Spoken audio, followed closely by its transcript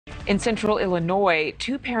In central Illinois,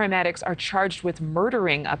 two paramedics are charged with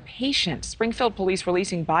murdering a patient. Springfield police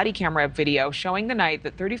releasing body camera video showing the night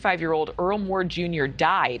that 35-year-old Earl Moore Jr.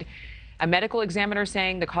 died. A medical examiner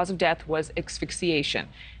saying the cause of death was asphyxiation.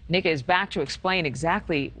 Nick is back to explain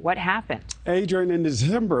exactly what happened. Adrienne, in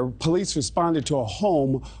December, police responded to a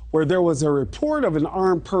home where there was a report of an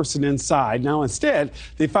armed person inside. Now, instead,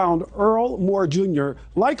 they found Earl Moore Jr.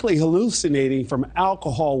 likely hallucinating from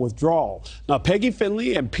alcohol withdrawal. Now, Peggy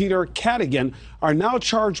Finley and Peter Cadigan are now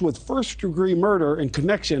charged with first-degree murder in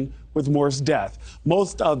connection with Moore's death.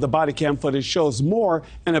 Most of the body cam footage shows Moore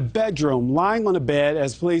in a bedroom lying on a bed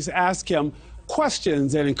as police ask him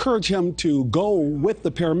questions and encourage him to go with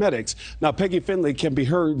the paramedics. Now, Peggy Finley can be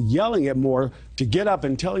heard yelling at Moore to get up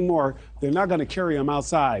and telling Moore they're not going to carry him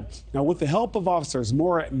outside. Now, with the help of officers,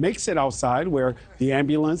 Moore makes it outside where the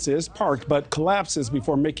ambulance is parked, but collapses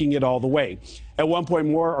before making it all the way. At one point,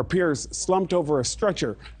 Moore appears slumped over a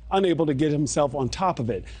stretcher, unable to get himself on top of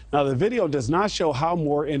it. Now, the video does not show how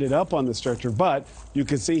Moore ended up on the stretcher, but you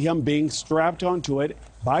can see him being strapped onto it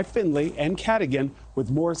by Finley and Cadigan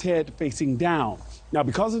with Moore's head facing down. Now,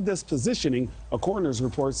 because of this positioning, a coroner's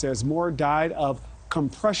report says Moore died of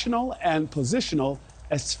compressional and positional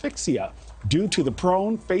asphyxia due to the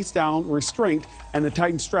prone, face-down restraint and the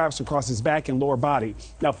tightened straps across his back and lower body.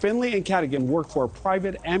 Now, Finley and Cadigan work for a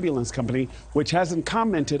private ambulance company, which hasn't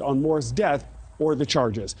commented on Moore's death or the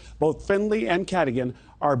charges. Both Finley and Cadigan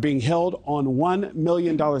are being held on $1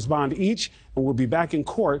 million bond each and will be back in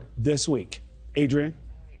court this week. Adrienne?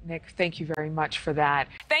 Nick, thank you very much for that.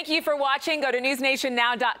 Thank you for watching. Go to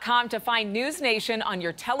newsnationnow.com to find NewsNation on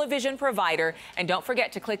your television provider. And don't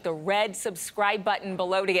forget to click the red subscribe button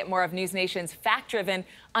below to get more of NewsNation's fact-driven,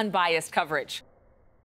 unbiased coverage.